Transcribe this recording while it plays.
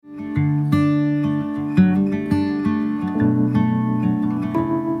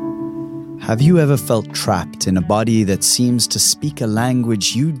Have you ever felt trapped in a body that seems to speak a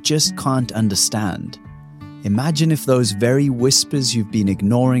language you just can't understand? Imagine if those very whispers you've been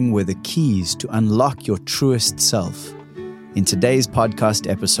ignoring were the keys to unlock your truest self. In today's podcast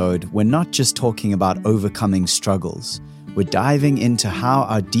episode, we're not just talking about overcoming struggles. We're diving into how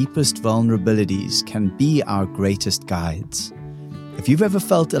our deepest vulnerabilities can be our greatest guides. If you've ever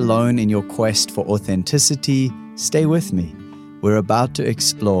felt alone in your quest for authenticity, stay with me. We're about to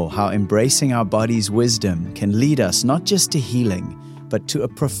explore how embracing our body's wisdom can lead us not just to healing, but to a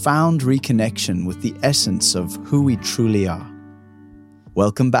profound reconnection with the essence of who we truly are.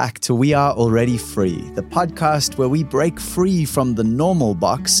 Welcome back to We Are Already Free, the podcast where we break free from the normal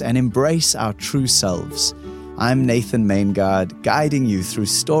box and embrace our true selves. I'm Nathan Maingard, guiding you through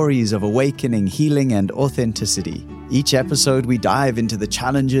stories of awakening, healing, and authenticity. Each episode, we dive into the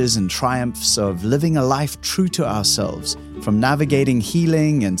challenges and triumphs of living a life true to ourselves, from navigating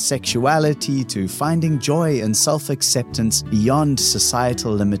healing and sexuality to finding joy and self-acceptance beyond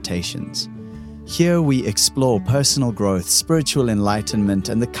societal limitations. Here we explore personal growth, spiritual enlightenment,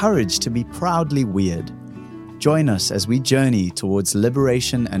 and the courage to be proudly weird. Join us as we journey towards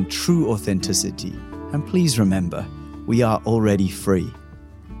liberation and true authenticity. And please remember, we are already free.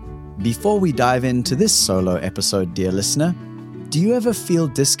 Before we dive into this solo episode, dear listener, do you ever feel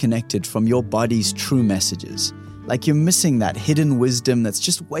disconnected from your body's true messages? Like you're missing that hidden wisdom that's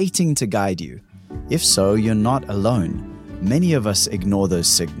just waiting to guide you? If so, you're not alone. Many of us ignore those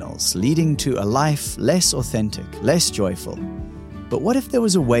signals, leading to a life less authentic, less joyful. But what if there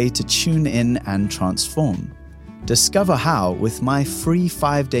was a way to tune in and transform? Discover how with my free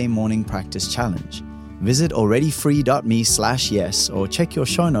 5-day morning practice challenge. Visit alreadyfree.me/yes or check your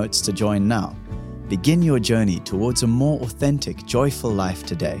show notes to join now. Begin your journey towards a more authentic, joyful life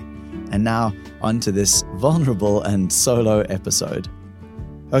today. And now, on to this vulnerable and solo episode.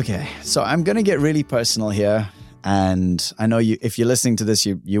 Okay, so I'm going to get really personal here. And I know if you're listening to this,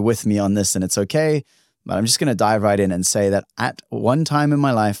 you're with me on this and it's okay. But I'm just going to dive right in and say that at one time in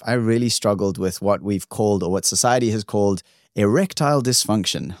my life, I really struggled with what we've called, or what society has called, erectile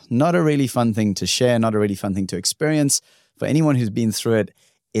dysfunction. Not a really fun thing to share, not a really fun thing to experience. For anyone who's been through it,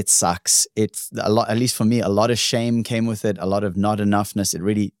 it sucks. It's a lot, at least for me, a lot of shame came with it, a lot of not enoughness. It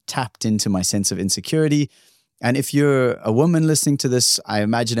really tapped into my sense of insecurity. And if you're a woman listening to this, I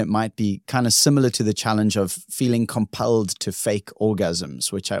imagine it might be kind of similar to the challenge of feeling compelled to fake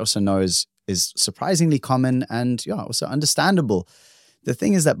orgasms, which I also know is surprisingly common and also understandable. The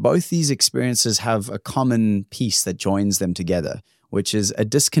thing is that both these experiences have a common piece that joins them together, which is a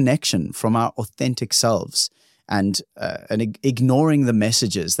disconnection from our authentic selves and ignoring the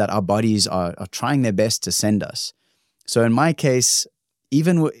messages that our bodies are trying their best to send us. So in my case,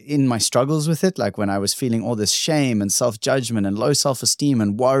 even in my struggles with it, like when I was feeling all this shame and self-judgment and low self-esteem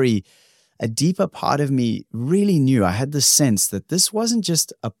and worry, a deeper part of me really knew, I had this sense that this wasn't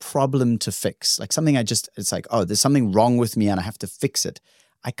just a problem to fix, like something it's like, oh, there's something wrong with me and I have to fix it.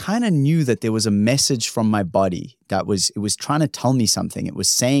 I kind of knew that there was a message from my body it was trying to tell me something. It was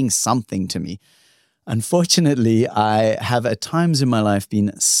saying something to me. Unfortunately, I have at times in my life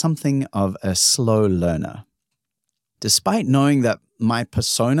been something of a slow learner. Despite knowing that my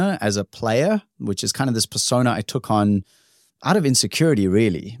persona as a player, which is kind of this persona I took on out of insecurity,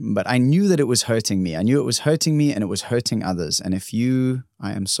 really, but I knew that it was hurting me. I knew it was hurting me and it was hurting others. And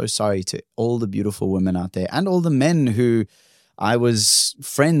I am so sorry to all the beautiful women out there and all the men who I was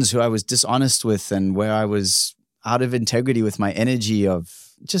friends, who I was dishonest with and where I was out of integrity with my energy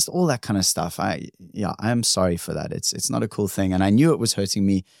of just all that kind of stuff. I am sorry for that. It's not a cool thing. And I knew it was hurting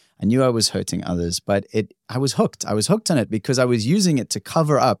me. I knew I was hurting others, but I was hooked. I was hooked on it because I was using it to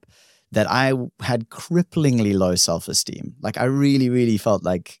cover up that I had cripplingly low self-esteem. Like I really, really felt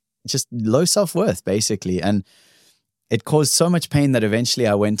like just low self-worth, basically. And it caused so much pain that eventually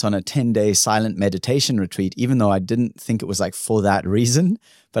I went on a 10-day silent meditation retreat, even though I didn't think it was like for that reason,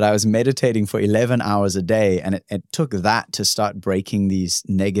 but I was meditating for 11 hours a day. And it took that to start breaking these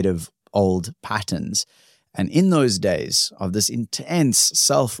negative old patterns. And in those days of this intense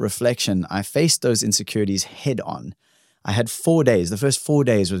self-reflection, I faced those insecurities head on. I had 4 days. The first 4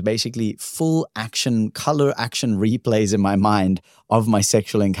 days was basically full action, color action replays in my mind of my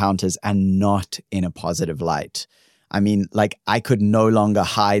sexual encounters and not in a positive light. I mean, like I could no longer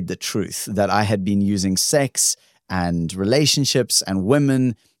hide the truth that I had been using sex and relationships and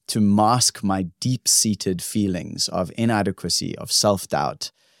women to mask my deep-seated feelings of inadequacy, of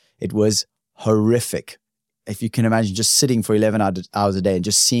self-doubt. It was horrific. If you can imagine just sitting for 11 hours a day and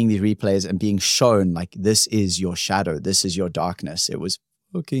just seeing these replays and being shown like, this is your shadow, this is your darkness. It was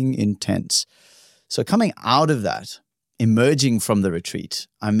fucking intense. So coming out of that, emerging from the retreat,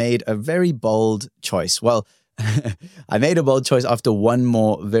 I made a very bold choice. Well, I made a bold choice after one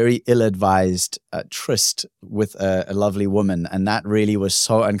more very ill-advised tryst with a lovely woman. And that really was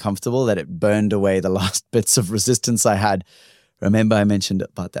so uncomfortable that it burned away the last bits of resistance I had. Remember, I mentioned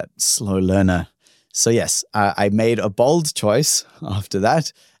about that slow learner. So yes, I made a bold choice after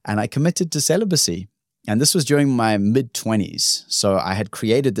that, and I committed to celibacy. And this was during my mid-20s. So I had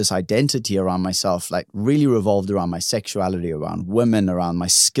created this identity around myself, like really revolved around my sexuality, around women, around my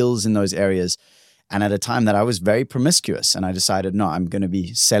skills in those areas. And at a time that I was very promiscuous, and I decided, no, I'm going to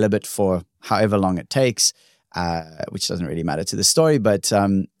be celibate for however long it takes, which doesn't really matter to the story. But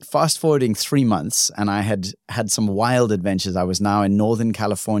fast forwarding 3 months, and I had had some wild adventures. I was now in Northern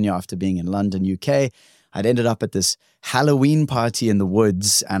California after being in London, UK. I'd ended up at this Halloween party in the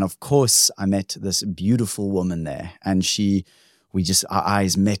woods. And of course, I met this beautiful woman there. And our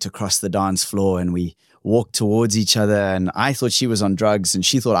eyes met across the dance floor, and we walked towards each other. And I thought she was on drugs, and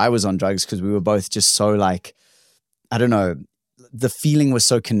she thought I was on drugs, because we were both just so like, I don't know, the feeling was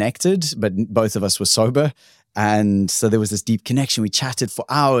so connected, but both of us were sober. And so there was this deep connection. We chatted for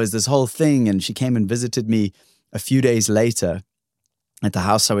hours, this whole thing. And she came and visited me a few days later at the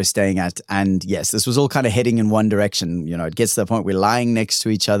house I was staying at. And yes, this was all kind of heading in one direction. You know, it gets to the point we're lying next to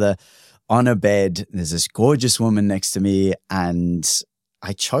each other on a bed. There's this gorgeous woman next to me. And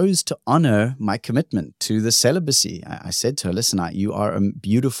I chose to honor my commitment to the celibacy. I said to her, listen, you are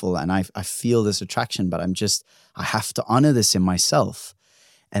beautiful, and I feel this attraction, but I have to honor this in myself.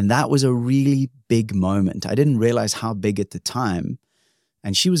 And that was a really big moment. I didn't realize how big at the time.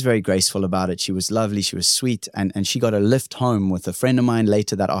 And she was very graceful about it. She was lovely. She was sweet. And she got a lift home with a friend of mine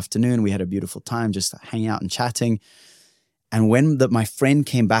later that afternoon. We had a beautiful time just hanging out and chatting. And when my friend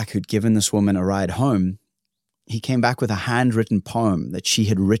came back, who'd given this woman a ride home, he came back with a handwritten poem that she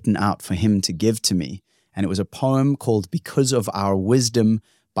had written out for him to give to me. And it was a poem called Because of Our Wisdom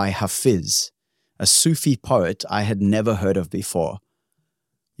by Hafiz, a Sufi poet I had never heard of before.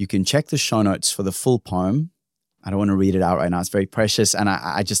 You can check the show notes for the full poem. I don't want to read it out right now. It's very precious. And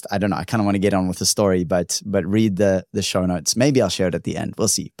I don't know. I kind of want to get on with the story, but read the show notes. Maybe I'll share it at the end. We'll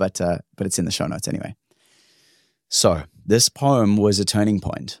see. But it's in the show notes anyway. So this poem was a turning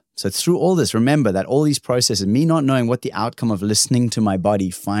point. So through all this, remember that all these processes, me not knowing what the outcome of listening to my body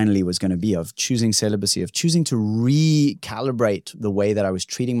finally was going to be, of choosing celibacy, of choosing to recalibrate the way that I was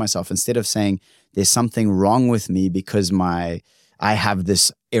treating myself, instead of saying there's something wrong with me because I have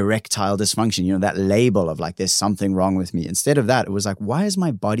this erectile dysfunction, you know, that label of like, there's something wrong with me. Instead of that, it was like, why is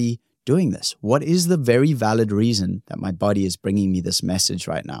my body doing this? What is the very valid reason that my body is bringing me this message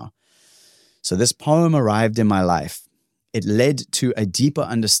right now? So this poem arrived in my life. It led to a deeper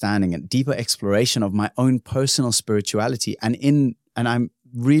understanding and deeper exploration of my own personal spirituality. And I'm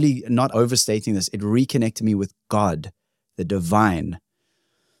really not overstating this, it reconnected me with God, the divine.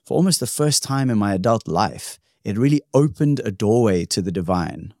 For almost the first time in my adult life, it really opened a doorway to the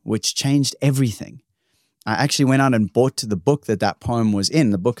divine, which changed everything. I actually went out and bought the book that poem was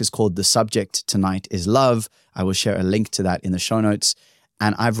in. The book is called The Subject Tonight is Love. I will share a link to that in the show notes.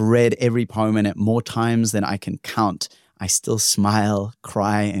 And I've read every poem in it more times than I can count. I still smile,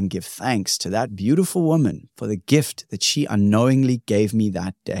 cry, and give thanks to that beautiful woman for the gift that she unknowingly gave me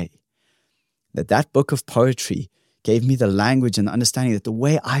that day. That book of poetry gave me the language and the understanding that the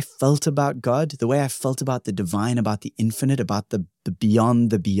way I felt about God, the way I felt about the divine, about the infinite, about the beyond,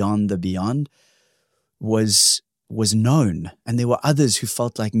 the beyond, the beyond, was known. And there were others who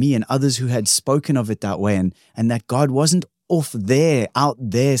felt like me, and others who had spoken of it that way, and that God wasn't off there, out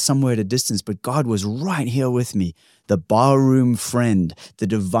there, somewhere at a distance, but God was right here with me. The barroom friend, the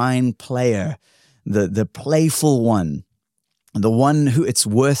divine player, the playful one, the one who it's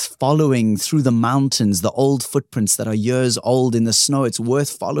worth following through the mountains, the old footprints that are years old in the snow. It's worth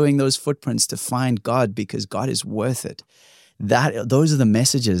following those footprints to find God, because God is worth it. Those are the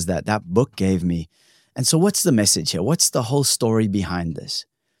messages that book gave me. And so what's the message here? What's the whole story behind this?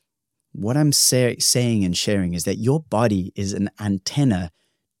 What I'm saying and sharing is that your body is an antenna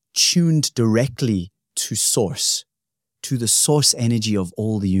tuned directly to source, to the source energy of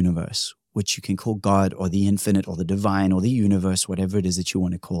all the universe, which you can call God or the infinite or the divine or the universe, whatever it is that you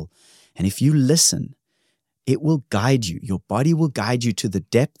want to call. And if you listen, it will guide you. Your body will guide you to the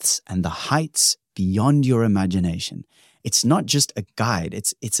depths and the heights beyond your imagination. It's not just a guide.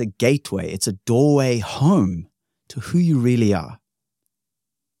 It's a gateway. It's a doorway home to who you really are.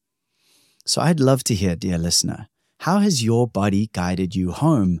 So I'd love to hear, dear listener, how has your body guided you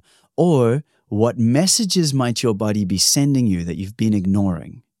home? Or what messages might your body be sending you that you've been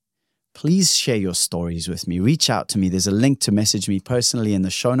ignoring? Please share your stories with me. Reach out to me. There's a link to message me personally in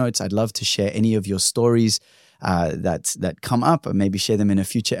the show notes. I'd love to share any of your stories. that come up, or maybe share them in a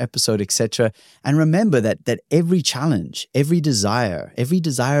future episode, etc. And remember that every challenge, every desire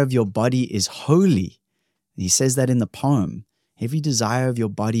of your body is holy. He says that in the poem. Every desire of your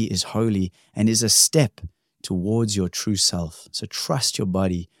body is holy and is a step towards your true self. So trust your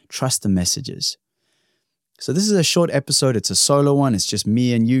body, trust the messages. So this is a short episode. It's a solo one. It's just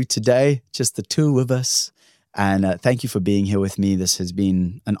me and you today, just the two of us. And thank you for being here with me. This has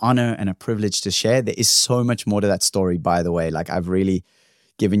been an honor and a privilege to share. There is so much more to that story, by the way. Like, I've really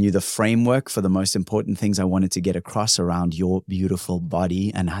given you the framework for the most important things I wanted to get across around your beautiful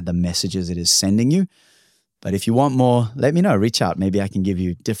body and the messages it is sending you. But if you want more, let me know. Reach out. Maybe I can give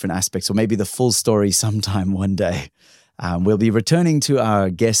you different aspects, or maybe the full story sometime one day. We'll be returning to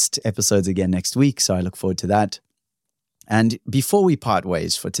our guest episodes again next week, so I look forward to that. And before we part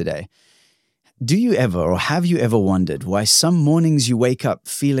ways for today, do you ever, or have you ever wondered why some mornings you wake up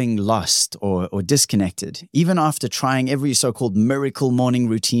feeling lost or disconnected, even after trying every so-called miracle morning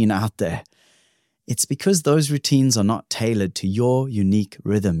routine out there? It's because those routines are not tailored to your unique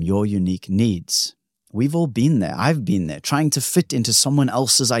rhythm, your unique needs. We've all been there. I've been there, trying to fit into someone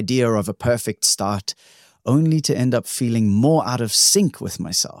else's idea of a perfect start, only to end up feeling more out of sync with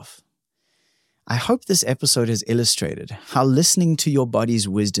myself. I hope this episode has illustrated how listening to your body's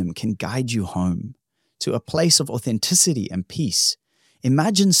wisdom can guide you home to a place of authenticity and peace.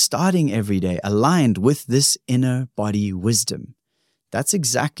 Imagine starting every day aligned with this inner body wisdom. That's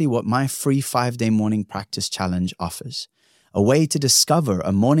exactly what my free 5-day morning practice challenge offers. A way to discover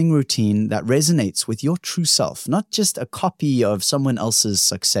a morning routine that resonates with your true self, not just a copy of someone else's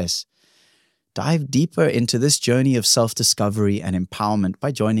success. Dive deeper into this journey of self-discovery and empowerment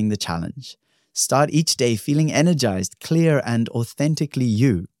by joining the challenge. Start each day feeling energized, clear, and authentically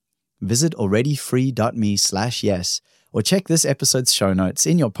you. Visit alreadyfree.me/yes or check this episode's show notes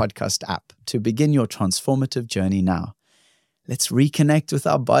in your podcast app to begin your transformative journey now. Let's reconnect with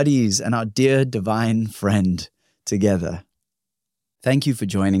our bodies and our dear divine friend together. Thank you for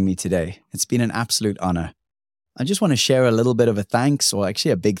joining me today. It's been an absolute honor. I just want to share a little bit of a thanks, or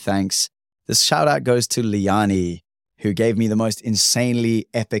actually a big thanks. This shout out goes to Liani, who gave me the most insanely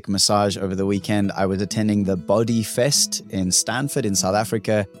epic massage over the weekend. I was attending the Body Fest in Stanford in South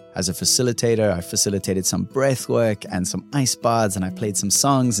Africa as a facilitator. I facilitated some breath work and some ice baths, and I played some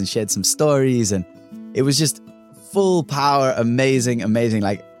songs and shared some stories. And it was just full power, amazing.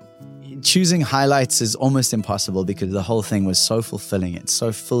 Like, choosing highlights is almost impossible because the whole thing was so fulfilling. It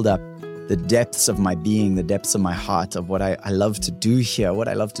so filled up the depths of my being, the depths of my heart, of what I love to do here, what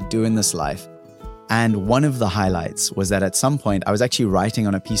I love to do in this life. And one of the highlights was that at some point, I was actually writing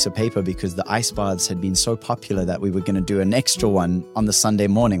on a piece of paper because the ice baths had been so popular that we were going to do an extra one on the Sunday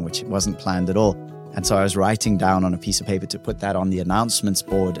morning, which wasn't planned at all. And so I was writing down on a piece of paper to put that on the announcements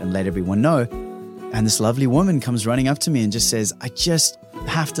board and let everyone know. And this lovely woman comes running up to me and just says, I just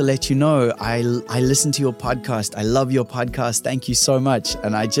have to let you know, I listen to your podcast. I love your podcast. Thank you so much.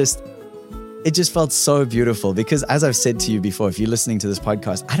 And it just felt so beautiful because, as I've said to you before, if you're listening to this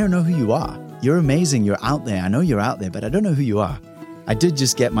podcast, I don't know who you are. You're amazing. You're out there. I know you're out there, but I don't know who you are. I did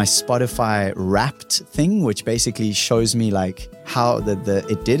just get my Spotify Wrapped thing, which basically shows me like how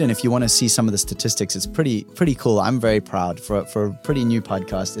it did. And if you want to see some of the statistics, it's pretty cool. I'm very proud for a pretty new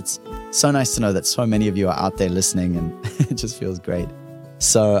podcast. It's so nice to know that so many of you are out there listening, and it just feels great.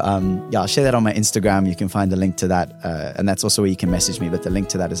 So I'll share that on my Instagram. You can find the link to that. And that's also where you can message me, but the link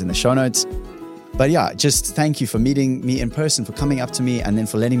to that is in the show notes. But yeah, just thank you for meeting me in person, for coming up to me, and then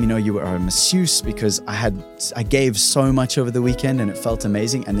for letting me know you were a masseuse, because I gave so much over the weekend and it felt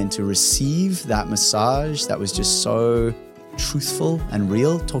amazing. And then to receive that massage that was just so truthful and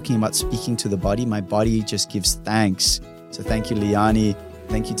real, talking about speaking to the body, my body just gives thanks. So thank you, Liani.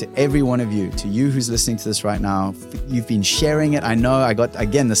 Thank you to every one of you, to you who's listening to this right now. You've been sharing it. I know I got,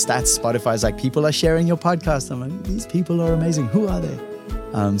 again, the stats, Spotify's like, people are sharing your podcast. I'm like, these people are amazing. Who are they?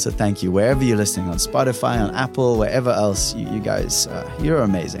 So thank you. Wherever you're listening, on Spotify, on Apple, wherever else, you guys, you're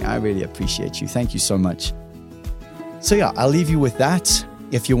amazing. I really appreciate you. Thank you so much. So yeah, I'll leave you with that.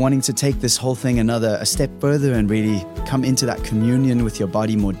 If you're wanting to take this whole thing a step further and really come into that communion with your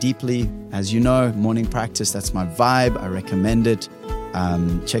body more deeply, as you know, morning practice, that's my vibe. I recommend it.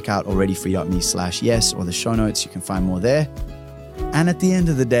 Check out alreadyfree.me/yes or the show notes. You can find more there. And at the end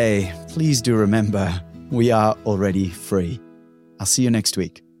of the day, please do remember, we are already free. I'll see you next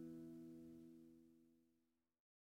week.